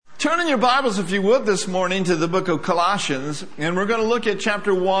Turn in your Bibles, if you would, this morning to the book of Colossians, and we're going to look at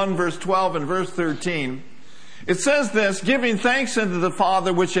chapter 1, verse 12 and verse 13. It says this, giving thanks unto the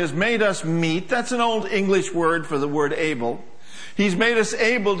Father which has made us meet. That's an old English word for the word able. He's made us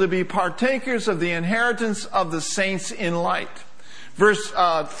able to be partakers of the inheritance of the saints in light. Verse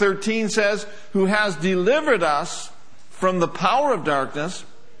 13 says, who has delivered us from the power of darkness,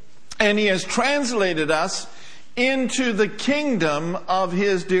 and He has translated us into the kingdom of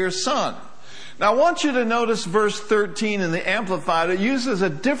His dear Son. Now I want you to notice verse 13 in the Amplified. It uses a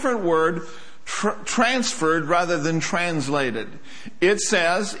different word, transferred rather than translated. It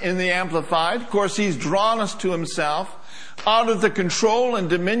says in the Amplified, of course He's drawn us to Himself out of the control and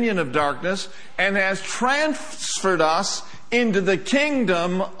dominion of darkness and has transferred us into the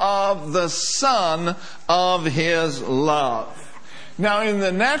kingdom of the Son of His love. Now, in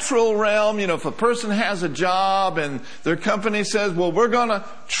the natural realm, if a person has a job and their company says, well, we're going to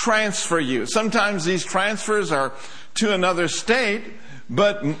transfer you. Sometimes these transfers are to another state,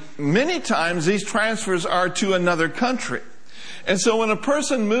 but many times these transfers are to another country. And so when a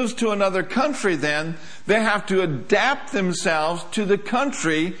person moves to another country, then they have to adapt themselves to the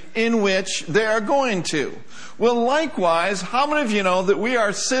country in which they are going to. Well, likewise, how many of you know that we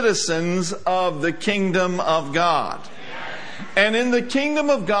are citizens of the kingdom of God? And in the kingdom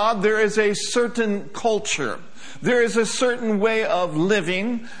of God, there is a certain culture. There is a certain way of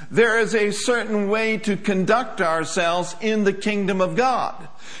living. There is a certain way to conduct ourselves in the kingdom of God.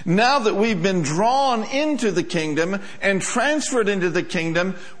 Now that we've been drawn into the kingdom and transferred into the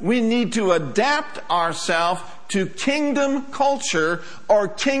kingdom, we need to adapt ourselves to kingdom culture or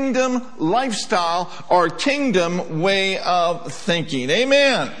kingdom lifestyle or kingdom way of thinking.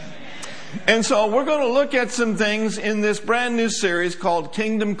 Amen. And so we're going to look at some things in this brand new series called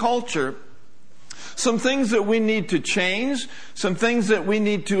Kingdom Culture. Some things that we need to change, some things that we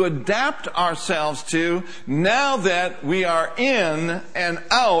need to adapt ourselves to now that we are in and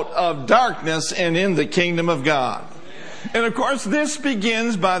out of darkness and in the kingdom of God. And of course, this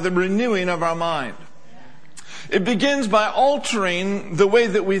begins by the renewing of our mind. It begins by altering the way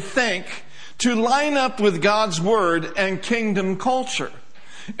that we think to line up with God's Word and kingdom culture.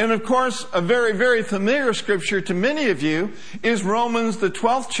 And of course, a very, very familiar scripture to many of you is Romans, the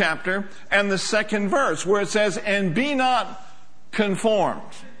 12th chapter and the 2nd verse, where it says, and be not conformed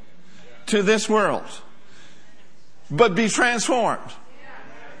to this world, but be transformed.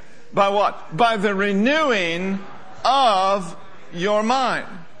 By what? By the renewing of your mind.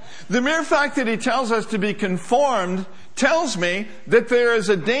 The mere fact that he tells us to be conformed tells me that there is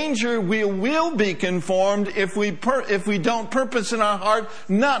a danger we will be conformed if we don't purpose in our heart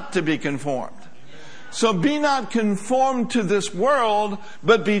not to be conformed. So be not conformed to this world,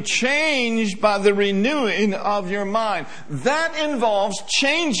 but be changed by the renewing of your mind. That involves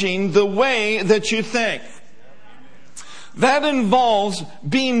changing the way that you think. That involves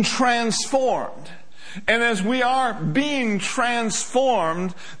being transformed. And as we are being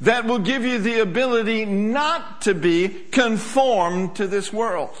transformed, that will give you the ability not to be conformed to this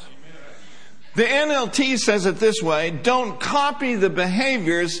world. The NLT says it this way, don't copy the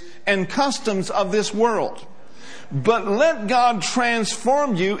behaviors and customs of this world, but let God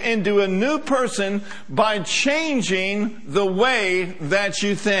transform you into a new person by changing the way that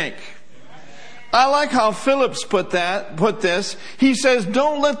you think. I like how Phillips put this. He says,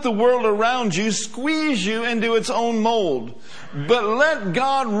 don't let the world around you squeeze you into its own mold, but let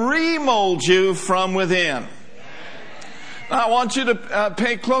God remold you from within. Now, I want you to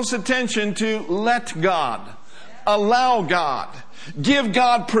pay close attention to let God, allow God, give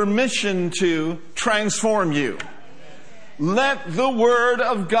God permission to transform you. Let the Word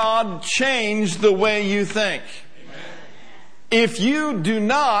of God change the way you think. If you do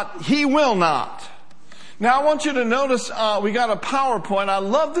not, He will not. Now I want you to notice we got a PowerPoint. I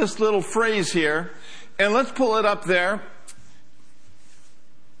love this little phrase here. And let's pull it up there.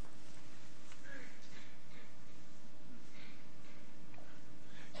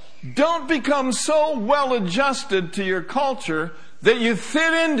 Don't become so well adjusted to your culture that you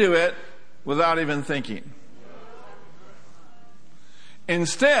fit into it without even thinking.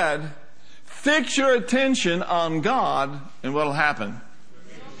 Instead, fix your attention on God, and what will happen?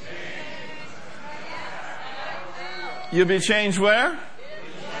 You'll be changed where?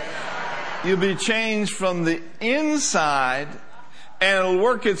 You'll be changed from the inside, and it'll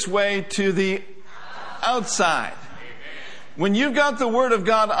work its way to the outside. When you've got the Word of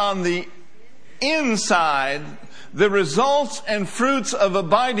God on the inside, the results and fruits of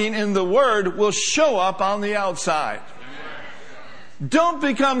abiding in the Word will show up on the outside. Don't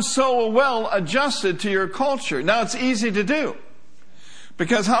become so well adjusted to your culture. Now, it's easy to do.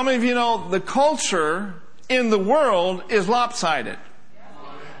 Because how many of you know the culture in the world is lopsided?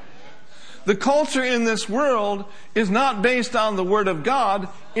 The culture in this world is not based on the Word of God.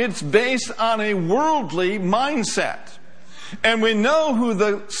 It's based on a worldly mindset. And we know who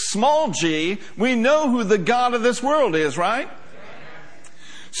the small g, we know who the God of this world is, right?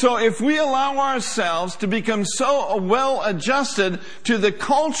 So if we allow ourselves to become so well adjusted to the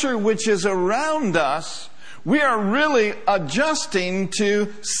culture which is around us, we are really adjusting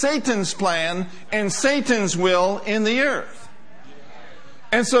to Satan's plan and Satan's will in the earth.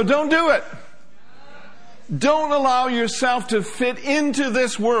 And so don't do it. Don't allow yourself to fit into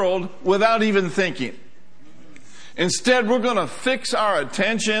this world without even thinking. Instead, we're going to fix our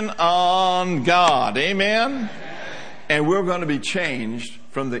attention on God. Amen? And we're going to be changed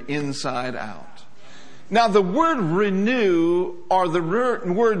from the inside out. Now, the word renew, or the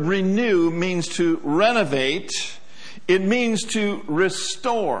word renew, means to renovate. It means to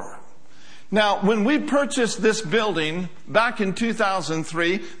restore. Now, when we purchased this building back in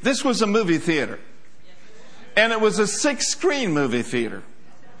 2003, this was a movie theater. And it was a 6-screen movie theater.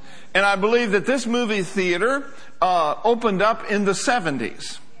 And I believe that this movie theater opened up in the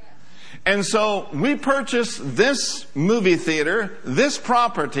 70s. And so we purchased this movie theater, this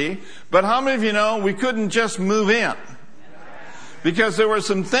property, but how many of you know we couldn't just move in? Because there were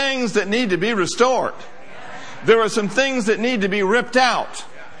some things that need to be restored. There were some things that need to be ripped out.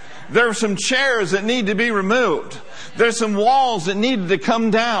 There are some chairs that need to be removed. There's some walls that needed to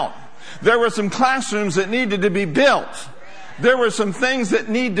come down. There were some classrooms that needed to be built. There were some things that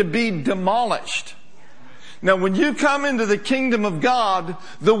need to be demolished. Now, when you come into the kingdom of God,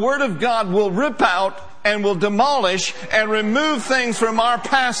 the Word of God will rip out and will demolish and remove things from our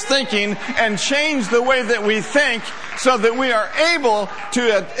past thinking and change the way that we think so that we are able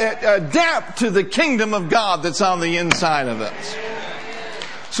to adapt to the kingdom of God that's on the inside of us.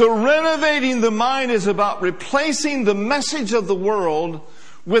 So renovating the mind is about replacing the message of the world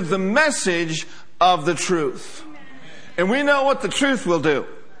with the message of the truth. And we know what the truth will do.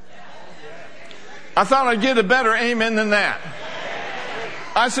 I thought I'd get a better amen than that.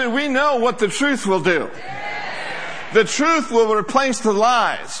 I said, we know what the truth will do. The truth will replace the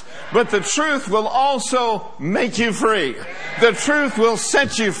lies, but the truth will also make you free. The truth will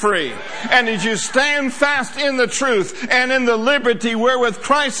set you free. And as you stand fast in the truth and in the liberty wherewith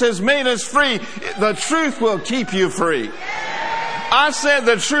Christ has made us free, the truth will keep you free. I said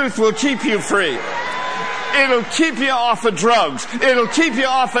the truth will keep you free. It'll keep you off of drugs. It'll keep you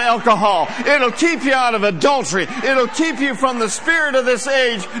off of alcohol. It'll keep you out of adultery. It'll keep you from the spirit of this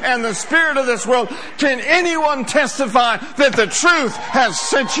age and the spirit of this world. Can anyone testify that the truth has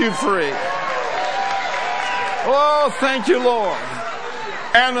set you free? Oh, thank you, Lord.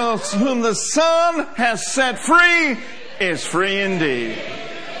 And whom the Son has set free is free indeed.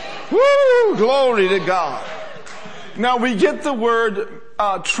 Woo! Glory to God. Now we get the word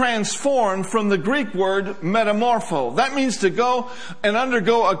transformed from the Greek word metamorpho. That means to go and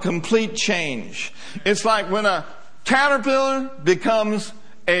undergo a complete change. It's like when a caterpillar becomes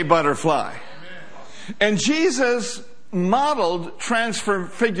a butterfly. And Jesus modeled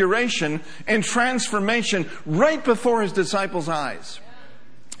transfiguration and transformation right before his disciples' eyes.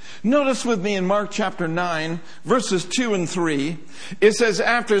 Notice with me in Mark chapter 9, verses 2 and 3, it says,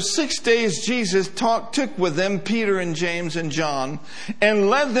 after 6 days Jesus took with them Peter and James and John and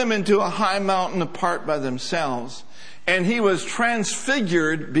led them into a high mountain apart by themselves. And he was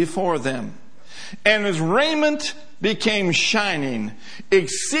transfigured before them. And his raiment became shining,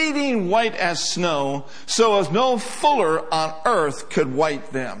 exceeding white as snow, so as no fuller on earth could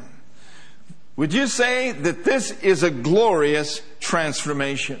white them. Would you say that this is a glorious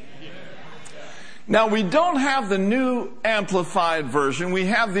transformation? Now, we don't have the new Amplified Version. We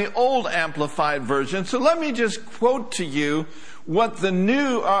have the old Amplified Version. So let me just quote to you what the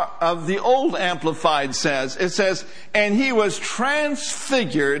new of the old Amplified says. It says, and he was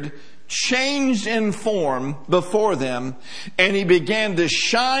transfigured, changed in form before them, and he began to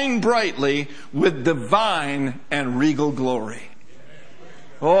shine brightly with divine and regal glory.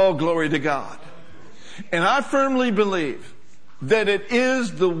 Oh, glory to God. And I firmly believe that it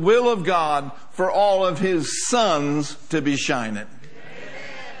is the will of God for all of his sons to be shining.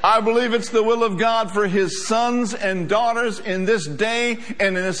 I believe it's the will of God for his sons and daughters in this day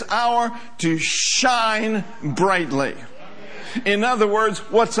and in this hour to shine brightly. In other words,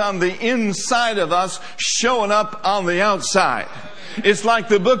 what's on the inside of us showing up on the outside. It's like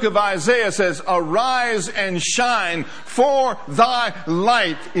the book of Isaiah says, arise and shine, for thy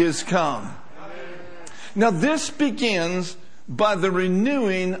light is come. Now this begins by the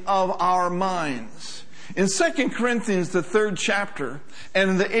renewing of our minds. In 2 Corinthians, the 3rd chapter, and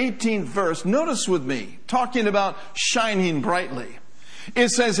in the 18th verse, notice with me, talking about shining brightly. It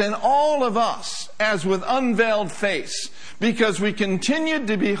says, "And all of us, as with unveiled face, because we continue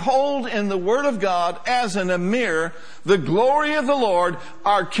to behold in the Word of God as in a mirror the glory of the Lord,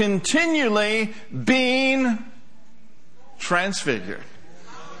 are continually being transfigured."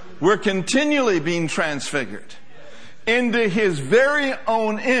 We're continually being transfigured into His very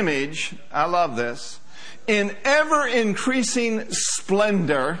own image. I love this. In ever increasing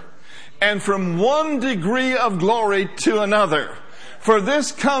splendor, and from one degree of glory to another. For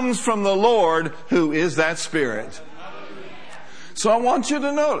this comes from the Lord, who is that Spirit. So I want you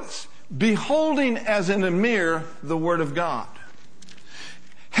to notice, beholding as in a mirror the Word of God.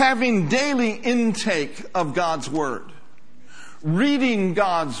 Having daily intake of God's Word. Reading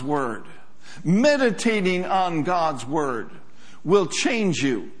God's Word. Meditating on God's Word will change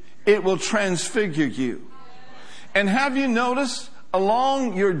you. It will transfigure you. And have you noticed,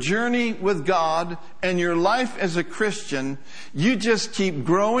 along your journey with God and your life as a Christian, you just keep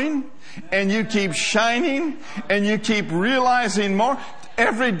growing and you keep shining and you keep realizing more.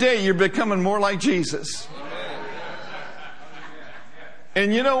 Every day you're becoming more like Jesus.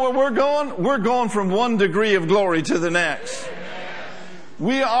 And you know where we're going? We're going from one degree of glory to the next.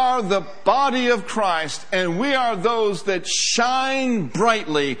 We are the body of Christ, and we are those that shine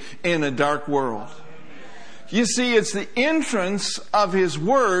brightly in a dark world. You see, it's the entrance of His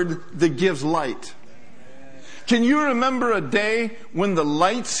Word that gives light. Can you remember a day when the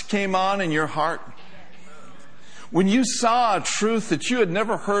lights came on in your heart? When you saw a truth that you had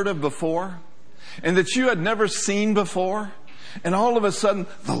never heard of before and that you had never seen before, and all of a sudden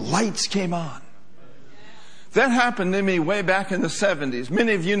the lights came on. That happened to me way back in the 70s.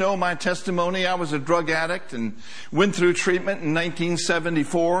 Many of you know my testimony. I was a drug addict and went through treatment in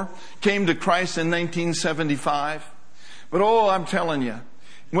 1974. Came to Christ in 1975. But I'm telling you,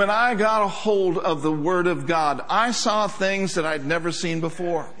 when I got a hold of the Word of God, I saw things that I'd never seen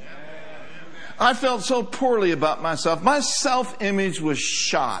before. I felt so poorly about myself. My self-image was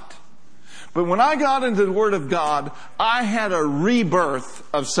shot. But when I got into the Word of God, I had a rebirth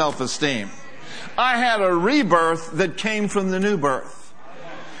of self-esteem. I had a rebirth that came from the new birth.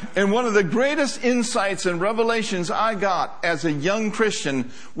 And one of the greatest insights and revelations I got as a young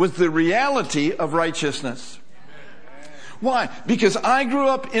Christian was the reality of righteousness. Why? Because I grew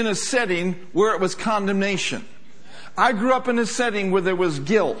up in a setting where it was condemnation. I grew up in a setting where there was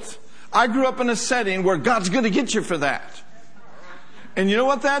guilt. I grew up in a setting where God's going to get you for that. And you know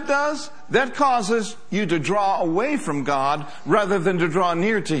what that does? That causes you to draw away from God rather than to draw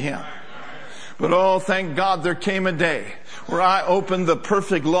near to Him. But thank God there came a day where I opened the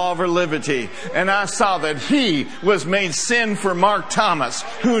perfect law of liberty and I saw that He was made sin for Mark Thomas,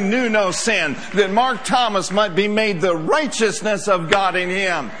 who knew no sin, that Mark Thomas might be made the righteousness of God in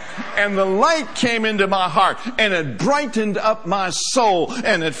him. And the light came into my heart and it brightened up my soul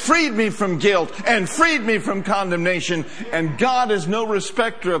and it freed me from guilt and freed me from condemnation. And God is no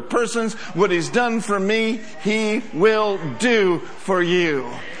respecter of persons. What He's done for me, He will do for you.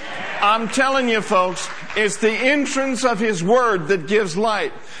 I'm telling you, folks, it's the entrance of His Word that gives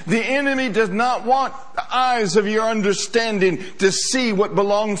light. The enemy does not want the eyes of your understanding to see what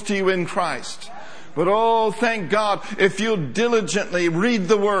belongs to you in Christ. But thank God, if you'll diligently read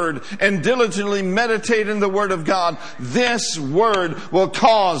the Word and diligently meditate in the Word of God, this Word will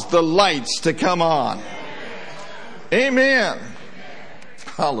cause the lights to come on. Amen.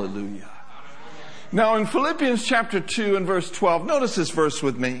 Hallelujah. Now in Philippians chapter 2 and verse 12, notice this verse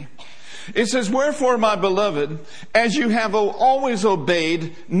with me. It says, "Wherefore, my beloved, as you have always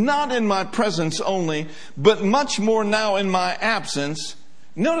obeyed, not in my presence only, but much more now in my absence."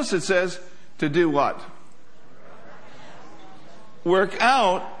 Notice it says, to do what? Work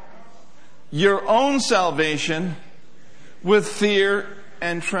out your own salvation with fear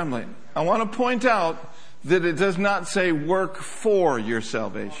and trembling. I want to point out that it does not say work for your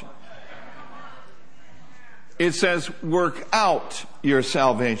salvation. It says work out your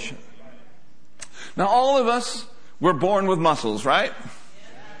salvation. Now, all of us were born with muscles, right?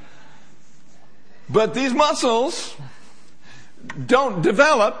 But these muscles don't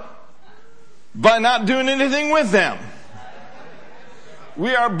develop by not doing anything with them.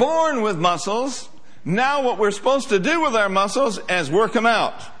 We are born with muscles. Now what we're supposed to do with our muscles is work them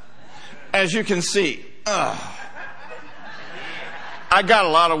out. As you can see, I got a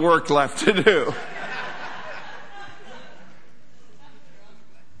lot of work left to do.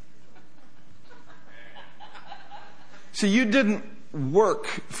 See, you didn't work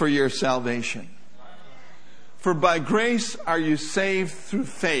for your salvation. For by grace are you saved through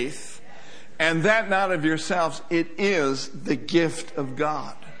faith, And that not of yourselves, it is the gift of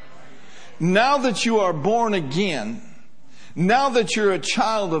God. Now that you are born again, now that you're a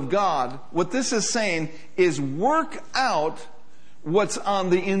child of God, what this is saying is work out what's on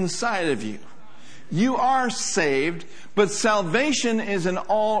the inside of you. You are saved, but salvation is an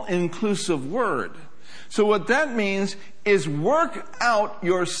all-inclusive word. So what that means is work out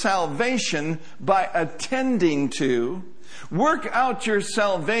your salvation by attending to, work out your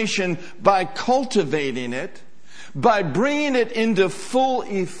salvation by cultivating it, by bringing it into full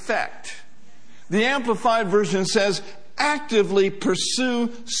effect. The Amplified Version says, actively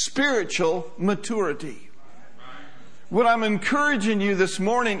pursue spiritual maturity. What I'm encouraging you this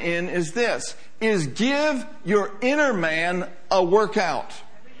morning in is this, is give your inner man a workout.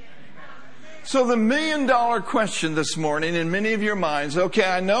 So the $1 million question this morning in many of your minds, okay,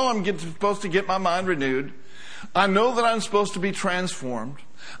 I know I'm supposed to get my mind renewed. I know that I'm supposed to be transformed.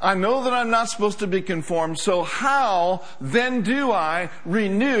 I know that I'm not supposed to be conformed. So how then do I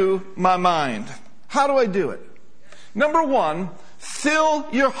renew my mind? How do I do it? Number one, fill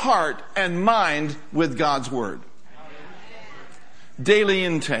your heart and mind with God's Word. Daily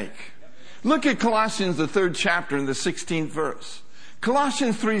intake. Look at Colossians, the 3rd chapter, and the 16th verse.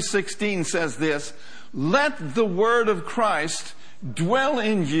 Colossians 3:16 says this, let the word of Christ dwell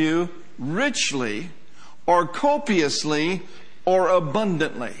in you richly, or copiously, or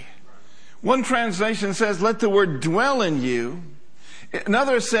abundantly. One translation says, let the word dwell in you.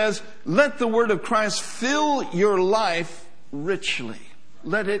 Another says, let the word of Christ fill your life richly.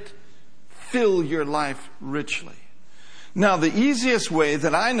 Let it fill your life richly. Now, the easiest way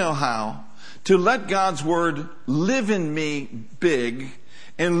that I know how to let God's Word live in me big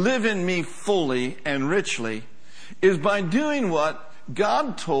and live in me fully and richly is by doing what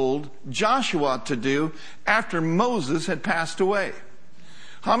God told Joshua to do after Moses had passed away.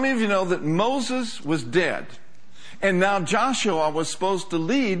 How many of you know that Moses was dead and now Joshua was supposed to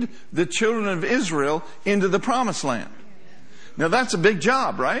lead the children of Israel into the promised land? Now that's a big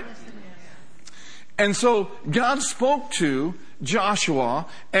job, right? And so God spoke to Joshua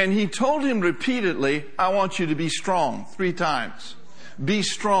and he told him repeatedly, I want you to be strong 3 times. Be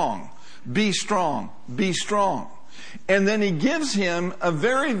strong, be strong, be strong. And then he gives him a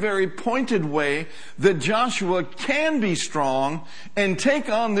very, very pointed way that Joshua can be strong and take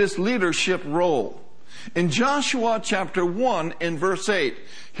on this leadership role. In Joshua chapter 1 and verse 8,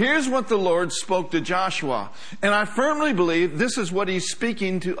 here's what the Lord spoke to Joshua. And I firmly believe this is what he's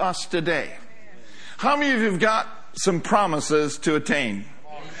speaking to us today. How many of you have got some promises to attain?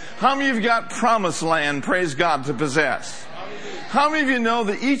 How many of you have got promised land, praise God, to possess? How many of you know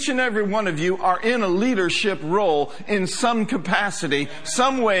that each and every one of you are in a leadership role in some capacity,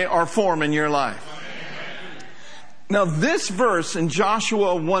 some way or form in your life? Now this verse in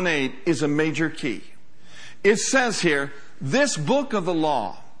Joshua 1:8 is a major key. It says here, this book of the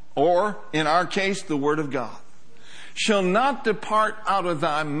law, or in our case, the Word of God, shall not depart out of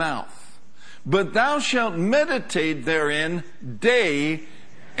thy mouth, but thou shalt meditate therein day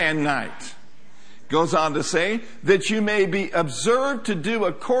and night. Goes on to say that you may be observed to do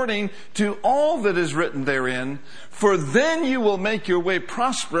according to all that is written therein, for then you will make your way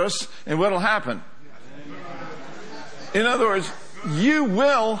prosperous, and what will happen? In other words, you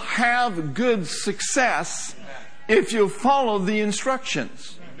will have good success if you follow the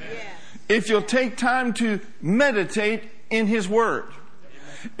instructions. If you'll take time to meditate in His Word.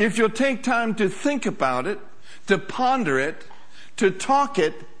 If you'll take time to think about it, to ponder it, to talk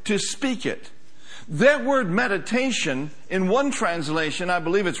it, to speak it. That word meditation, in one translation, I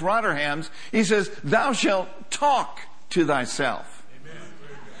believe it's Rotherham's, he says, thou shalt talk to thyself. Amen.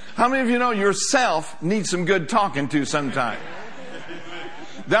 How many of you know yourself needs some good talking to sometime?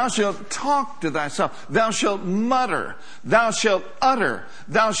 Thou shalt talk to thyself. Thou shalt mutter. Thou shalt utter.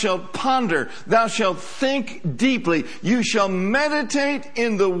 Thou shalt ponder. Thou shalt think deeply. You shall meditate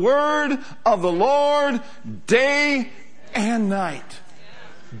in the word of the Lord day and night.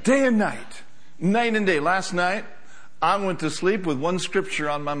 Day and night. Night and day. Last night, I went to sleep with one scripture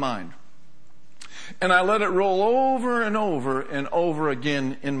on my mind. And I let it roll over and over and over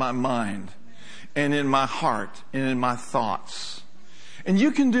again in my mind and in my heart and in my thoughts. And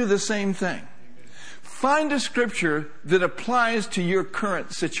you can do the same thing. Find a scripture that applies to your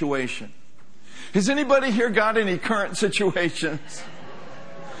current situation. Has anybody here got any current situations?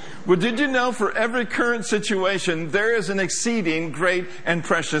 Well, did you know for every current situation, there is an exceeding great and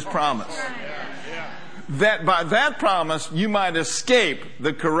precious promise? That by that promise, you might escape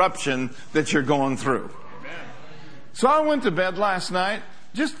the corruption that you're going through. So I went to bed last night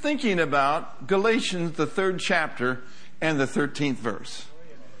just thinking about Galatians, the 3rd chapter, and the 13th verse.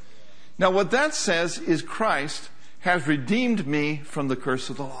 Now what that says is Christ has redeemed me from the curse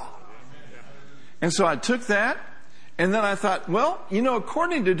of the law. And so I took that, and then I thought, well,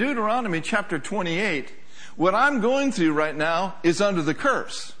 according to Deuteronomy chapter 28, what I'm going through right now is under the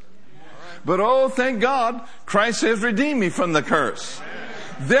curse. But oh, thank God, Christ has redeemed me from the curse.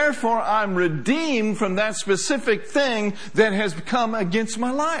 Therefore, I'm redeemed from that specific thing that has come against my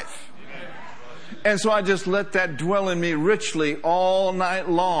life. And so I just let that dwell in me richly all night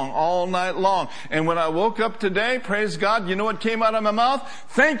long. And when I woke up today, praise God, you know what came out of my mouth?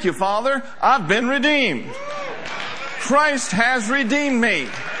 Thank you, Father, I've been redeemed. Christ has redeemed me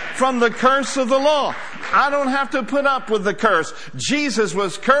from the curse of the law. I don't have to put up with the curse. Jesus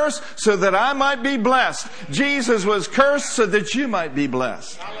was cursed so that I might be blessed. Jesus was cursed so that you might be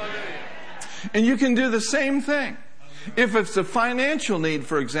blessed. And you can do the same thing. If it's a financial need,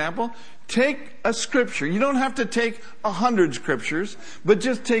 for example, take a scripture. You don't have to take 100 scriptures, but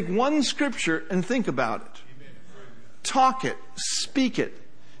just take one scripture and think about it. Talk it. Speak it.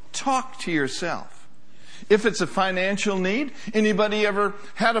 Talk to yourself. If it's a financial need, anybody ever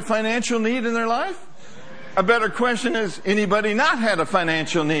had a financial need in their life? A better question is, anybody not had a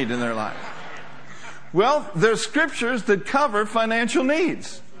financial need in their life? Well, there's scriptures that cover financial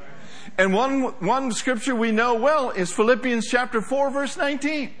needs. And one scripture we know well is Philippians chapter 4, verse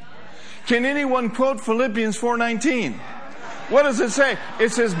 19. Can anyone quote Philippians 4:19? What does it say?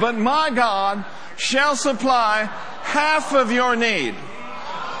 It says, but my God shall supply half of your need.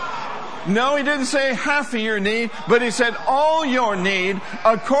 No, he didn't say half of your need, but he said all your need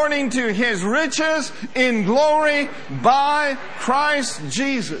according to his riches in glory by Christ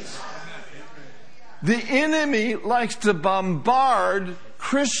Jesus. The enemy likes to bombard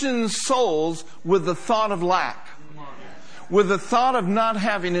Christian souls with the thought of lack, with the thought of not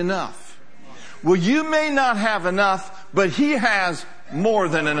having enough. Well, you may not have enough, but he has more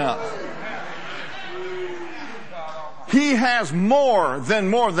than enough. He has more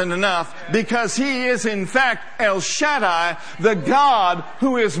than enough, because he is in fact El Shaddai, the God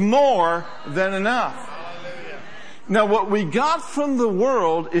who is more than enough. Now what we got from the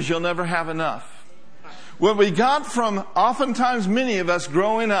world is you'll never have enough. What we got from oftentimes many of us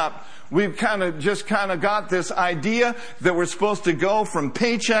growing up, we've kind of got this idea that we're supposed to go from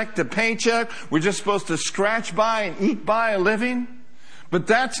paycheck to paycheck. We're just supposed to scratch by and eat by a living. But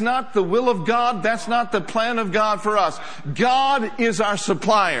that's not the will of God. That's not the plan of God for us. God is our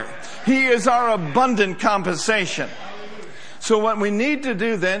supplier. He is our abundant compensation. So what we need to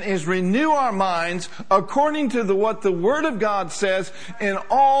do then is renew our minds according to what the Word of God says in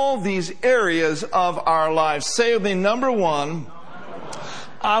all these areas of our lives. Say with me, number one,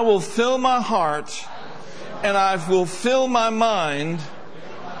 I will fill my heart and I will fill my mind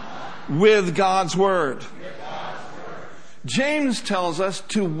with God's Word. James tells us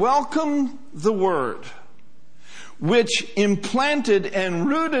to welcome the Word, which implanted and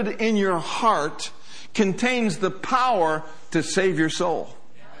rooted in your heart contains the power to save your soul.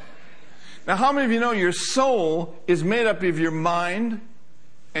 Now, how many of you know your soul is made up of your mind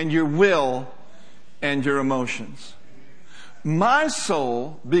and your will and your emotions? My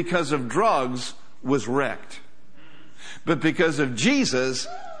soul, because of drugs, was wrecked. But because of Jesus,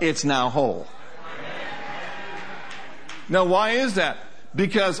 it's now whole. Now, why is that?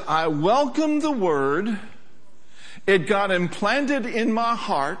 Because I welcomed the Word. It got implanted in my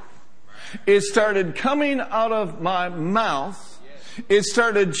heart. It started coming out of my mouth. It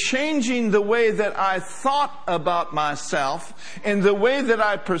started changing the way that I thought about myself and the way that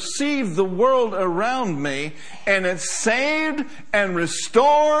I perceived the world around me. And it saved and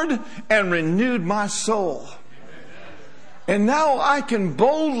restored and renewed my soul. And now I can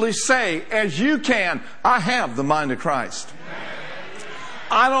boldly say, as you can, I have the mind of Christ.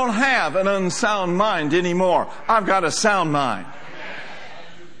 I don't have an unsound mind anymore. I've got a sound mind.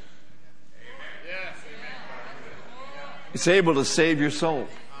 It's able to save your soul.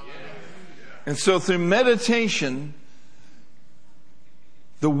 And so through meditation,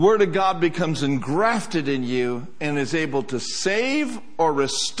 the Word of God becomes engrafted in you and is able to save or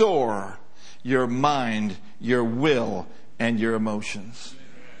restore your mind, your will, and your emotions.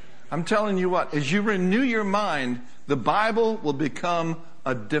 I'm telling you what, as you renew your mind, the Bible will become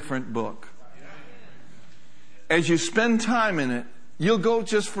a different book. As you spend time in it, you'll go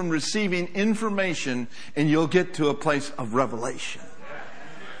just from receiving information and you'll get to a place of revelation.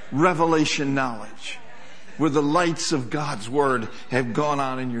 Revelation knowledge. Where the lights of God's Word have gone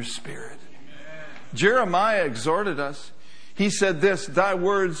on in your spirit. Jeremiah exhorted us. He said this, thy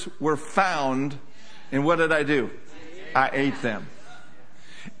words were found, and what did I do? I ate them.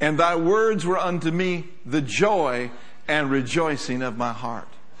 And thy words were unto me the joy and rejoicing of my heart.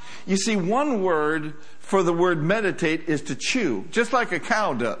 You see, one word for the word meditate is to chew, just like a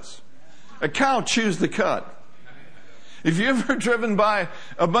cow does. A cow chews the cud. If you've ever driven by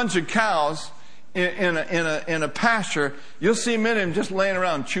a bunch of cows in a pasture, you'll see many of them just laying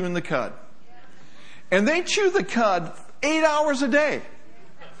around chewing the cud. And they chew the cud 8 hours a day.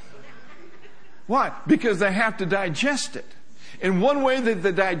 Why? Because they have to digest it. And one way that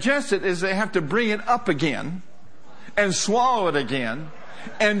they digest it is they have to bring it up again and swallow it again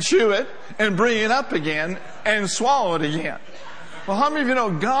and chew it and bring it up again and swallow it again. Well, how many of you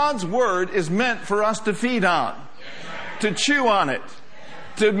know God's Word is meant for us to feed on, to chew on it,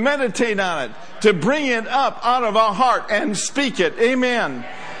 to meditate on it, to bring it up out of our heart and speak it? Amen.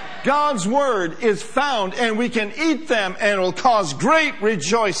 God's Word is found and we can eat them and it will cause great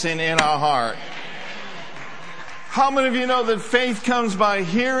rejoicing in our heart. How many of you know that faith comes by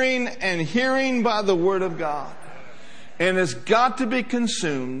hearing and hearing by the Word of God? And it's got to be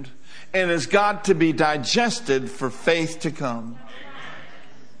consumed and it's got to be digested for faith to come.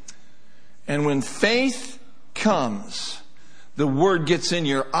 And when faith comes, the Word gets in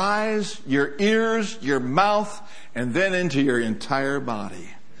your eyes, your ears, your mouth, and then into your entire body.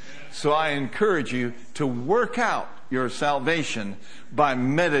 So I encourage you to work out your salvation by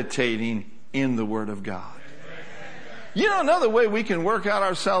meditating in the Word of God. You know, another way we can work out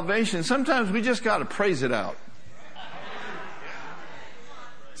our salvation, sometimes we just got to praise it out.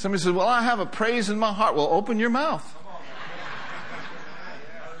 Somebody says, well, I have a praise in my heart. Well, open your mouth.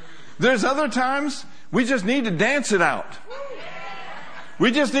 There's other times we just need to dance it out.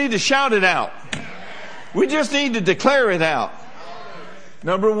 We just need to shout it out. We just need to declare it out.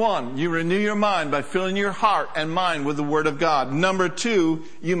 Number one, you renew your mind by filling your heart and mind with the Word of God. Number two,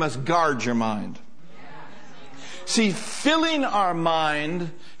 you must guard your mind. See, filling our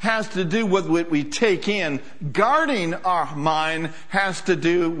mind has to do with what we take in. Guarding our mind has to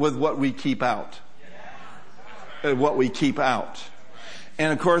do with what we keep out. What we keep out.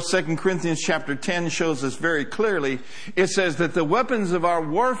 And of course, 2 Corinthians chapter 10 shows us very clearly. It says that the weapons of our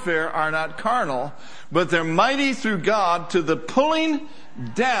warfare are not carnal, but they're mighty through God to the pulling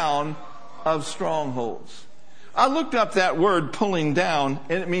down of strongholds. I looked up that word pulling down,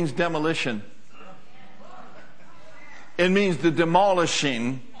 and it means demolition. It means the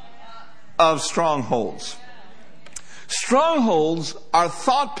demolishing of strongholds. Strongholds are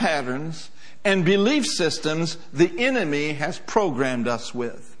thought patterns and belief systems the enemy has programmed us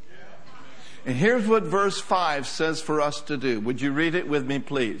with. And here's what verse 5 says for us to do. Would you read it with me,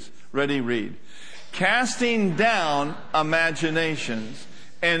 please? Ready, read. Casting down imaginations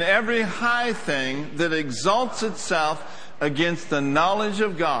and every high thing that exalts itself against the knowledge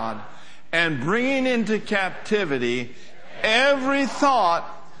of God, and bringing into captivity every thought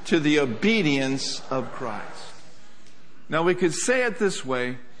to the obedience of Christ. Now we could say it this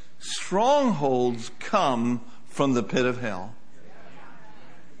way. Strongholds come from the pit of hell.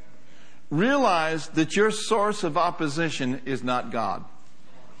 Realize that your source of opposition is not God.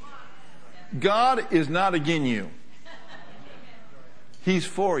 God is not against you. He's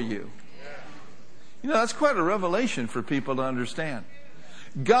for you. You know, that's quite a revelation for people to understand.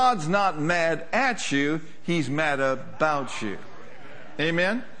 God's not mad at you. He's mad about you.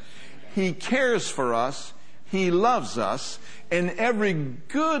 Amen? He cares for us. He loves us. And every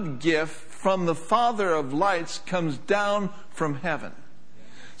good gift from the Father of lights comes down from heaven.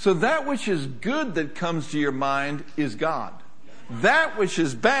 So that which is good that comes to your mind is God. That which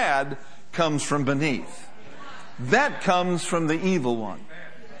is bad comes from beneath. That comes from the evil one.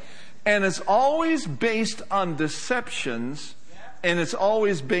 And it's always based on deceptions, and it's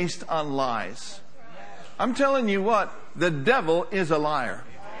always based on lies. I'm telling you what, the devil is a liar.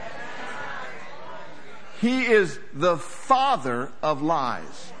 He is the father of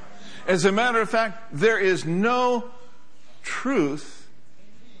lies. As a matter of fact, there is no truth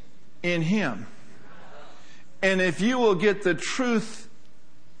in him. And if you will get the truth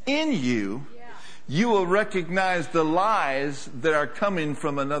in you, you will recognize the lies that are coming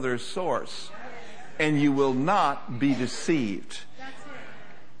from another source. And you will not be deceived.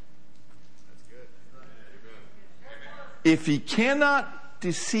 If he cannot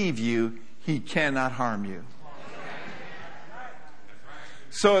deceive you, he cannot harm you.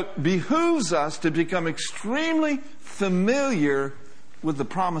 So it behooves us to become extremely familiar with the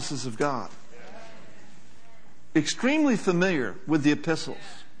promises of God. Extremely familiar with the epistles.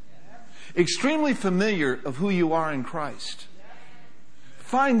 Extremely familiar of who you are in Christ.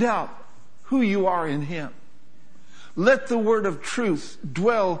 Find out who you are in Him. Let the word of truth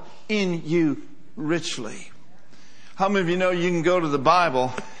dwell in you richly. How many of you know you can go to the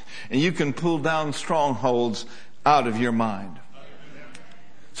Bible and you can pull down strongholds out of your mind?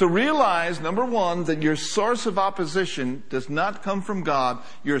 So realize, number one, that your source of opposition does not come from God.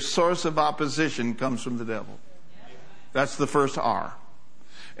 Your source of opposition comes from the devil. That's the first R.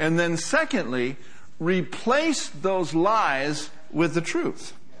 And then secondly, replace those lies with the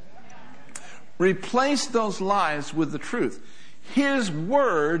truth. Replace those lies with the truth. His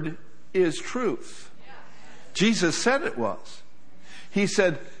word is truth. Jesus said it was. He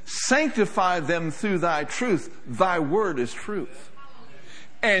said, sanctify them through thy truth. Thy word is truth.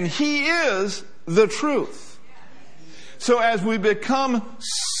 And He is the truth. So as we become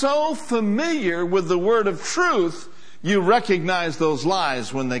so familiar with the word of truth, you recognize those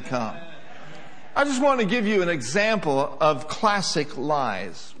lies when they come. I just want to give you an example of classic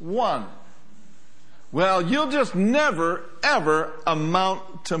lies. One, well, you'll just never, ever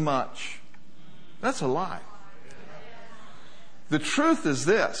amount to much. That's a lie. The truth is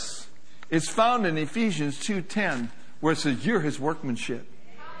this. It's found in Ephesians 2:10, where it says, you're His workmanship.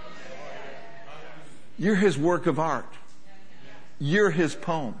 You're His work of art. You're His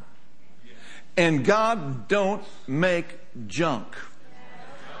poem. And God don't make junk.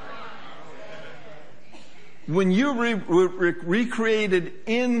 When you recreated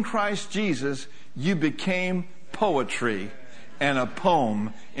in Christ Jesus, you became poetry and a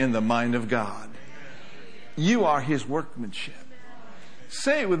poem in the mind of God. You are His workmanship.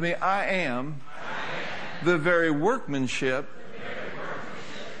 Say it with me. I am the very workmanship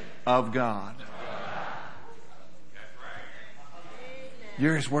of God.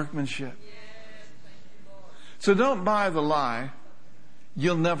 You're His workmanship. So don't buy the lie,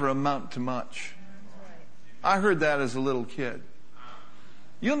 you'll never amount to much. I heard that as a little kid.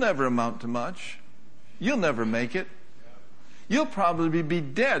 You'll never amount to much. You'll never make it. You'll probably be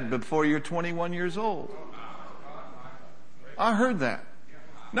dead before you're 21 years old. I heard that.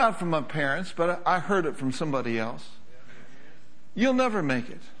 Not from my parents, but I heard it from somebody else. You'll never make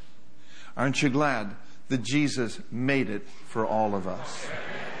it. Aren't you glad that Jesus made it for all of us?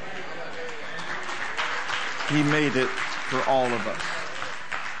 He made it for all of us.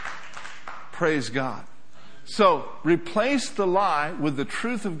 Praise God. So, replace the lie with the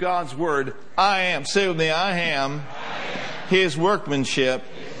truth of God's Word. I am. Say with me, I am His workmanship,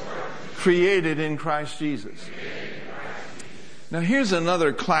 created in Christ Jesus. Now, here's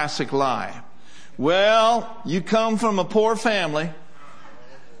another classic lie. Well, you come from a poor family.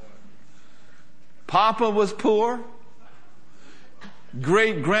 Papa was poor.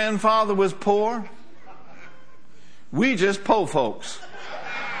 Great-grandfather was poor. We just po folks.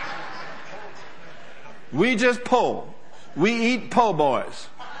 We just po. We eat po boys.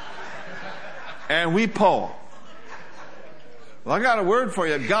 And we po. Well, I got a word for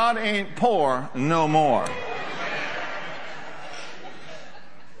you. God ain't poor no more.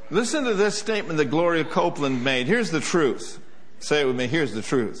 Listen to this statement that Gloria Copeland made. Here's the truth. Say it with me. Here's the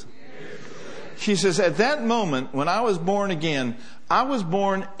truth. She says, at that moment, when I was born again, I was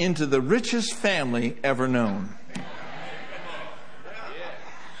born into the richest family ever known.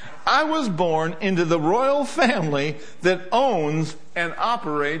 I was born into the royal family that owns and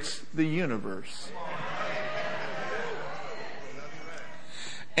operates the universe.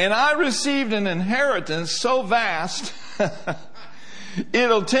 And I received an inheritance so vast,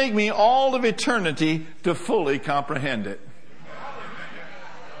 it'll take me all of eternity to fully comprehend it.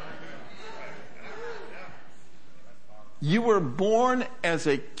 You were born as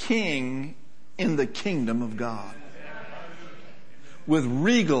a king in the kingdom of God, with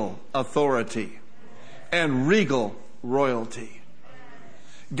regal authority and regal royalty.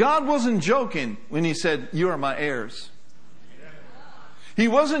 God wasn't joking when He said, you are my heirs. He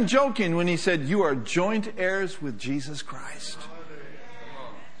wasn't joking when He said, you are joint heirs with Jesus Christ.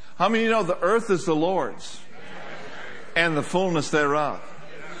 How many of you know the earth is the Lord's and the fullness thereof?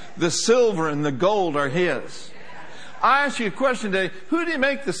 The silver and the gold are His. I ask you a question today. Who did He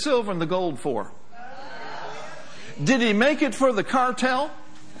make the silver and the gold for? Did He make it for the cartel?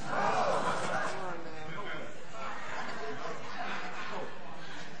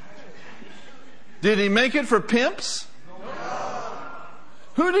 Did He make it for pimps?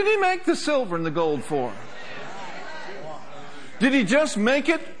 Who did He make the silver and the gold for? Did He just make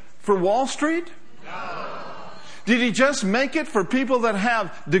it for Wall Street? Did He just make it for people that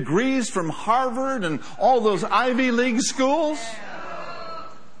have degrees from Harvard and all those Ivy League schools?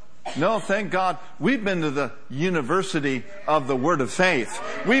 No, thank God. We've been to the University of the Word of Faith.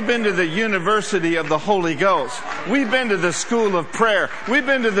 We've been to the University of the Holy Ghost. We've been to the school of prayer. We've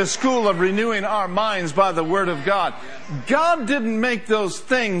been to the school of renewing our minds by the Word of God. God didn't make those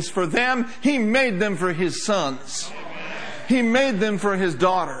things for them. He made them for His sons. He made them for His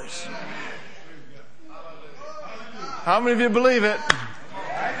daughters. How many of you believe it?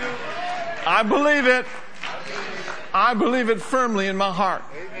 I believe it. I believe it firmly in my heart.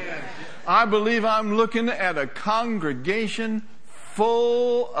 I believe I'm looking at a congregation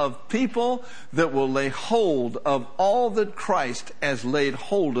full of people that will lay hold of all that Christ has laid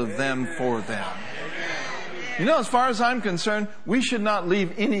hold of them for them. You know, as far as I'm concerned, we should not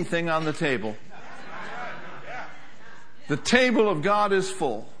leave anything on the table. The table of God is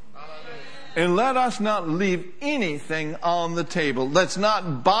full. And let us not leave anything on the table. Let's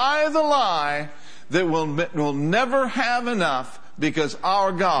not buy the lie that we'll never have enough, because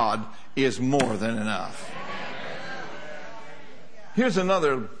our God is more than enough. Here's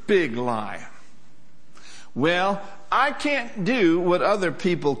another big lie. Well, I can't do what other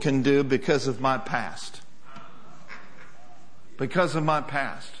people can do because of my past. Because of my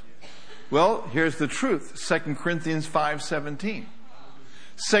past. Well, here's the truth. 2 Corinthians 5:17.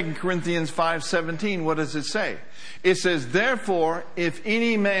 2 Corinthians 5:17, what does it say? It says, therefore, if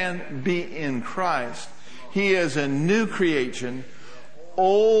any man be in Christ, he is a new creation.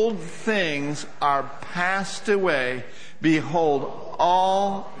 Old things are passed away. Behold,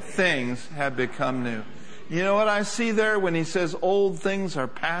 all things have become new. You know what I see there when he says old things are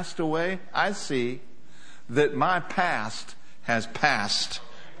passed away? I see that my past has passed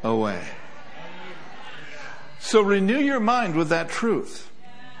away. So renew your mind with that truth.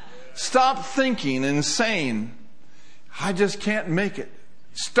 Stop thinking and saying, I just can't make it.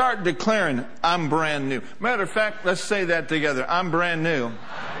 Start declaring, I'm brand new. Matter of fact, let's say that together. I'm brand new.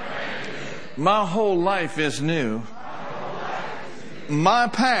 My whole life is new. My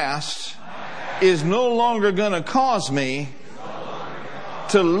past is no longer going to cause me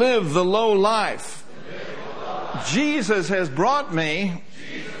to live the low life. Jesus has brought me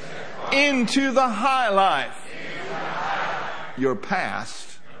into the high life. Your past.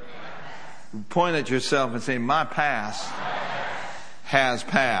 Point at yourself and say, my past has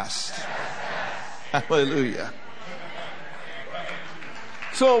passed. Hallelujah.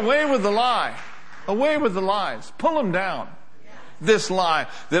 So away with the lie. Away with the lies. Pull them down. This lie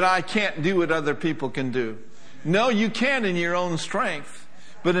that I can't do what other people can do. No, you can in your own strength.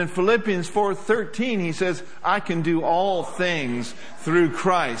 But in Philippians 4:13, he says, I can do all things through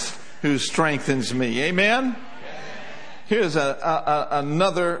Christ who strengthens me. Amen? Here's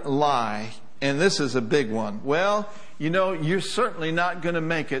another lie, and this is a big one. Well, you know, you're certainly not going to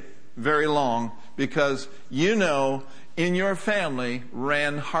make it very long, because you know in your family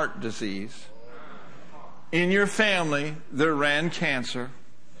ran heart disease. In your family there ran cancer.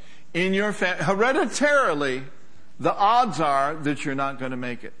 In your hereditarily, the odds are that you're not going to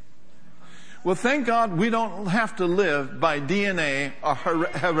make it. Well, thank God we don't have to live by DNA or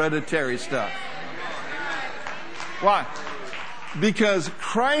hereditary stuff. Why? Because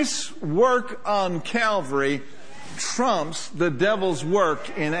Christ's work on Calvary trumps the devil's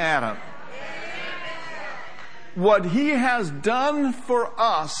work in Adam. What he has done for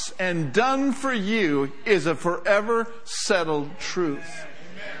us and done for you is a forever settled truth.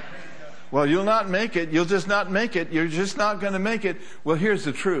 Well, you'll not make it. You'll just not make it. You're just not going to make it. Well, here's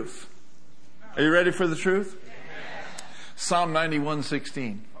the truth. Are you ready for the truth? Psalm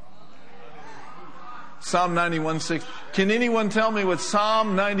 91:16. Psalm 91:16. Can anyone tell me what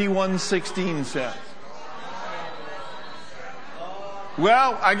Psalm 91:16 says?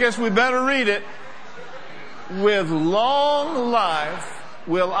 Well, I guess we better read it. With long life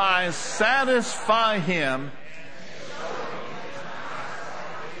will I satisfy him.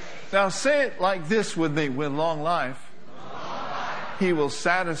 Now say it like this with me. With long life, he will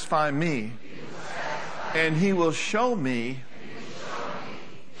satisfy me, and he will show me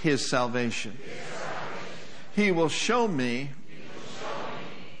his salvation. He will show me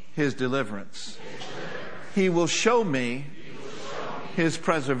his deliverance. He will show me his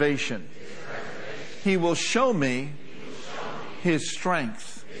preservation. He will show me his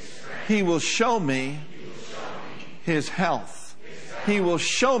strength. He will show me his health. He will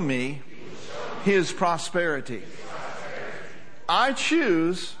show me his prosperity. I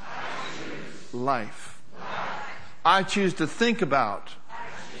choose life. I choose to think about,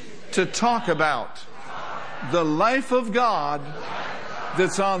 to talk about the life of God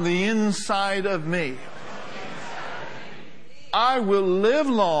that's on the inside of me. I will live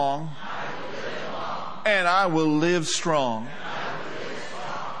long and I will live strong.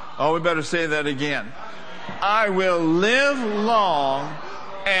 Oh, we better say that again. I will live long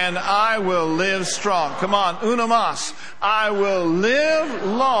and I will live strong. Come on, una más. I will live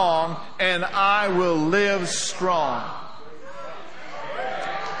long and I will live strong.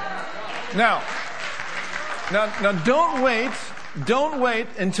 Now, don't wait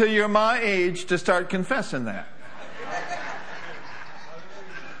until you're my age to start confessing that.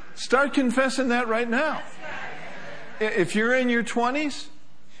 Start confessing that right now. If you're in your 20s,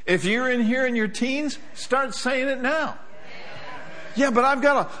 if you're in here in your teens, start saying it now. Yeah, but I've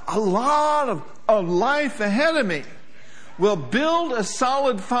got a lot of life ahead of me. Well, build a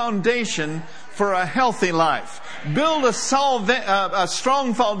solid foundation for a healthy life. Build a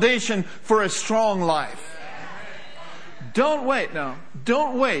strong foundation for a strong life. Don't wait now.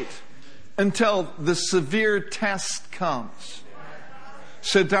 Don't wait until the severe test comes.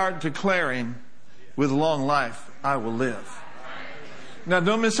 Start declaring, with long life, I will live. Now,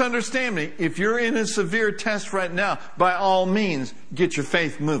 don't misunderstand me. If you're in a severe test right now, by all means, get your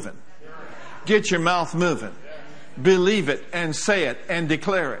faith moving. Get your mouth moving. Believe it and say it and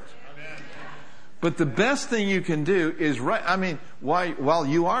declare it. But the best thing you can do is while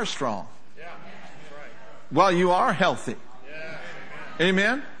you are strong, while you are healthy.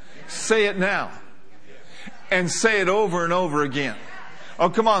 Amen? Say it now. And say it over and over again. Oh,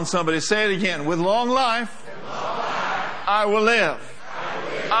 come on, somebody. Say it again. With long life, I will live.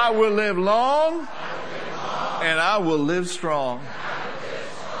 I will live long, and I will live strong.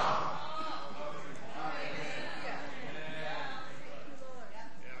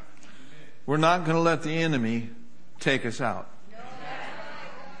 We're not going to let the enemy take us out.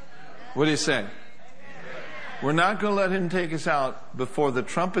 What do you say? We're not going to let him take us out before the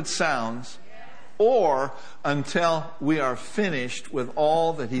trumpet sounds or until we are finished with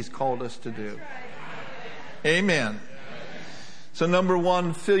all that he's called us to do. Amen. So number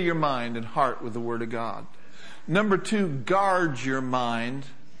 1, fill your mind and heart with the Word of God. Number 2, guard your mind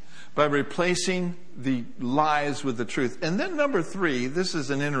by replacing the lies with the truth. And then number 3, this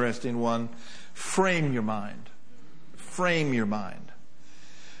is an interesting one, frame your mind. Frame your mind.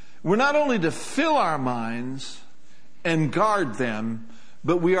 We're not only to fill our minds and guard them,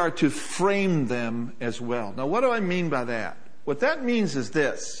 but we are to frame them as well. Now, what do I mean by that? What that means is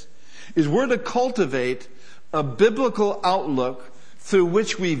this, is we're to cultivate a biblical outlook through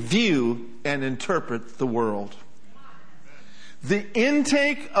which we view and interpret the world. The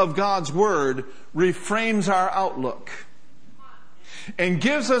intake of God's Word reframes our outlook and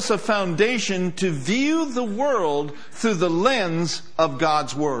gives us a foundation to view the world through the lens of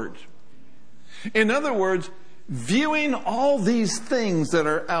God's Word. In other words, viewing all these things that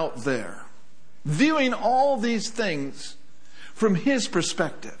are out there, viewing all these things from His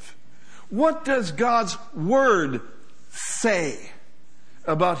perspective. What does God's Word say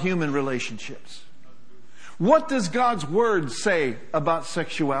about human relationships? What does God's Word say about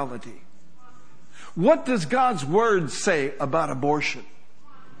sexuality? What does God's Word say about abortion?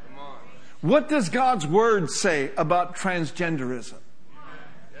 What does God's Word say about transgenderism?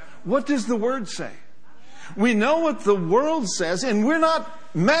 What does the Word say? We know what the world says, and we're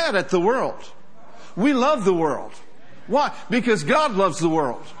not mad at the world. We love the world. Why? Because God loves the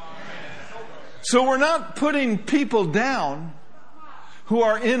world. So we're not putting people down who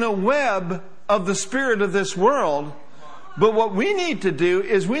are in a web of the spirit of this world. But what we need to do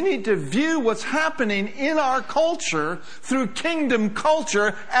is we need to view what's happening in our culture through kingdom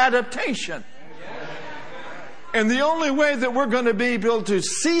culture adaptation. And the only way that we're going to be able to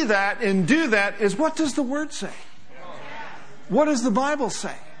see that and do that is, what does the Word say? What does the Bible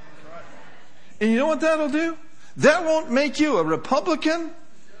say? And you know what that'll do? That won't make you a Republican,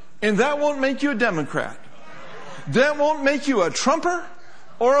 and that won't make you a Democrat. That won't make you a Trumper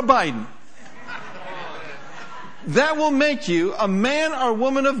or a Biden. That will make you a man or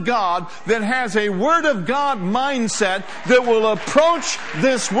woman of God that has a Word of God mindset that will approach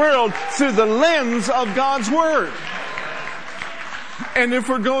this world through the lens of God's Word. And if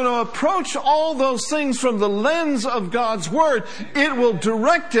we're going to approach all those things from the lens of God's Word, it will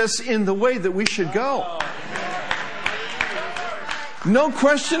direct us in the way that we should go. No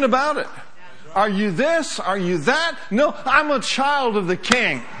question about it. Are you this? Are you that? No, I'm a child of the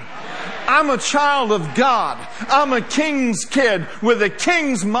King. I'm a child of God. I'm a king's kid with a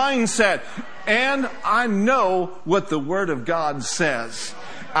king's mindset. And I know what the Word of God says.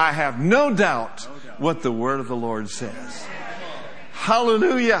 I have no doubt what the Word of the Lord says.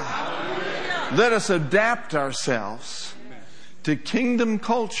 Hallelujah. Hallelujah. Let us adapt ourselves to kingdom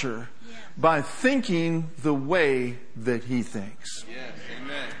culture by thinking the way that He thinks. Yes,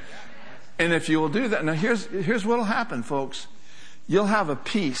 amen. And if you will do that, now here's what will happen, folks. You'll have a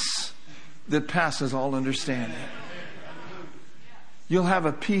peace that passes all understanding. You'll have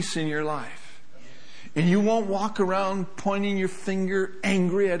a peace in your life. And you won't walk around pointing your finger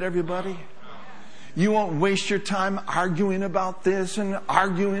angry at everybody. You won't waste your time arguing about this and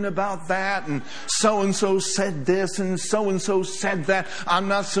arguing about that, and so-and-so said this and so-and-so said that. I'm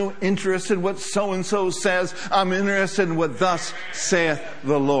not so interested in what so-and-so says. I'm interested in what thus saith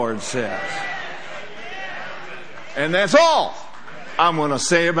the Lord says. And that's all I'm going to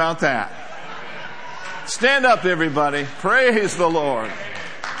say about that. Stand up, everybody. Praise the Lord.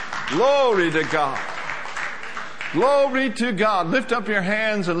 Glory to God. Glory to God. Lift up your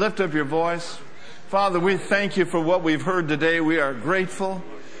hands and lift up your voice. Father, we thank you for what we've heard today. We are grateful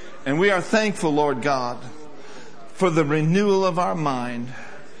and we are thankful, Lord God, for the renewal of our mind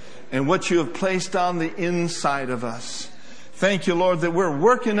and what you have placed on the inside of us. Thank you, Lord, that we're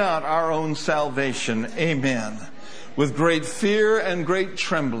working out our own salvation. Amen. With great fear and great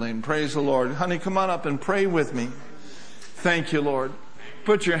trembling. Praise the Lord. Honey, come on up and pray with me. Thank you, Lord.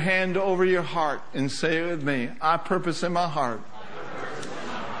 Put your hand over your heart and say it with me. I purpose in my heart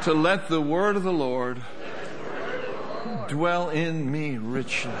to let the word of the Lord dwell in me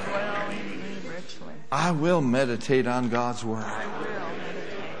richly. I will meditate on God's word.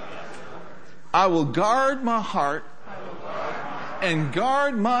 I will guard my heart and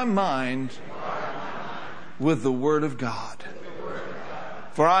guard my mind with the word of God.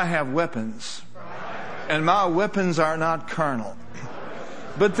 For I have weapons, and my weapons are not carnal,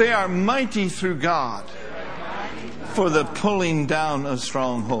 but they are mighty through God for the pulling down of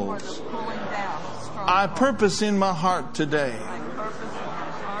strongholds. I purpose in my heart today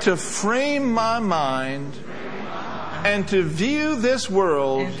to frame my mind and to view this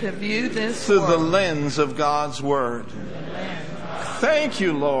world through the lens of God's word. Thank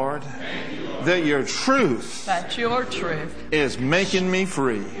you, Lord, that your truth is making me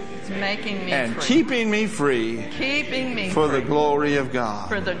free. And keeping me free for the glory of God.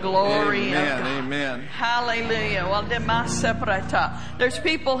 For the glory of God. Amen. Hallelujah. Well, there's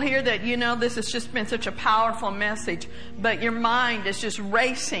people here that, this has just been such a powerful message, but your mind is just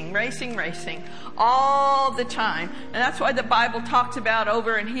racing all the time. And that's why the Bible talks about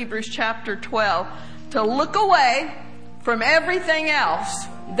over in Hebrews chapter 12 to look away from everything else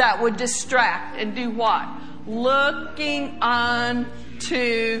that would distract and do what? Looking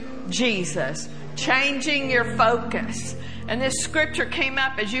unto Jesus. Changing your focus. And this scripture came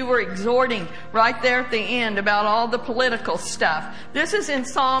up as you were exhorting right there at the end about all the political stuff. This is in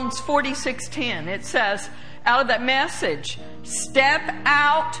Psalms 46:10. It says, out of that message, step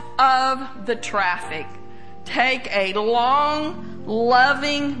out of the traffic. Take a long,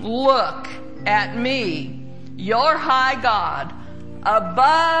 loving look at me, your high God,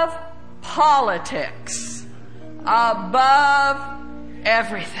 above politics, above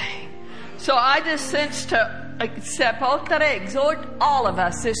everything. So I just sense to exhort all of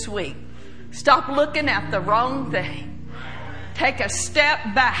us this week. Stop looking at the wrong thing. Take a step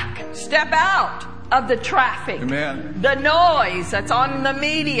back. Step out of the traffic. Amen. The noise that's on the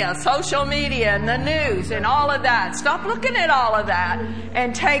media, social media and the news and all of that. Stop looking at all of that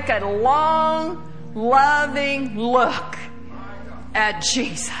and take a long, loving look at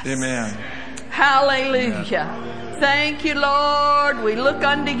Jesus. Amen. Hallelujah. Amen. Thank you, Lord. We look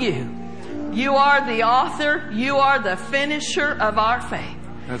unto you. You are the author. You are the finisher of our faith.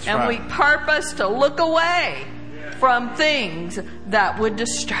 That's and right. we purpose to look away from things that would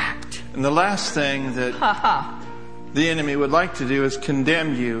distract. And the last thing that the enemy would like to do is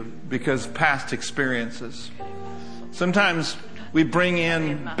condemn you because of past experiences. Sometimes we bring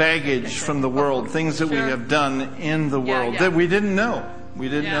in baggage from the world, things that we have done in the world that we didn't know. We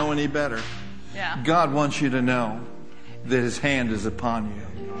didn't know any better. Yeah. God wants you to know that His hand is upon you.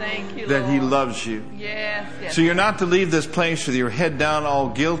 Thank you, that Lord. He loves you. Yes. So you're not to leave this place with your head down, all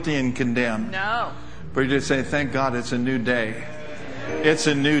guilty and condemned. No. But you just say, thank God it's a new day. It's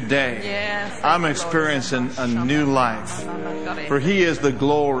a new day. Yes. I'm experiencing a new life. For He is the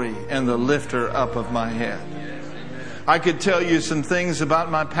glory and the lifter up of my head. I could tell you some things about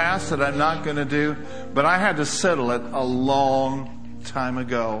my past that I'm not going to do, but I had to settle it a long time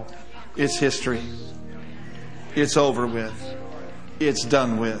ago. It's history. It's over with. It's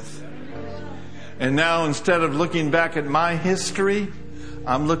done with. And now instead of looking back at my history,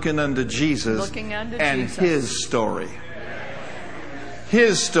 I'm looking unto Jesus and His story.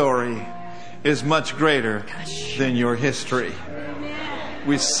 His story is much greater than your history.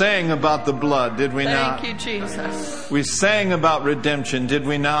 We sang about the blood, did we not? Thank you, Jesus. We sang about redemption, did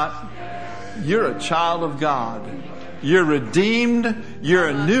we not? You're a child of God. You're redeemed. You're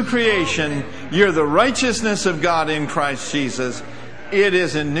a new creation. You're the righteousness of God in Christ Jesus. It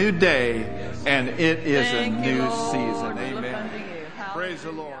is a new day and it is a new season. Amen. Praise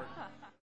the Lord.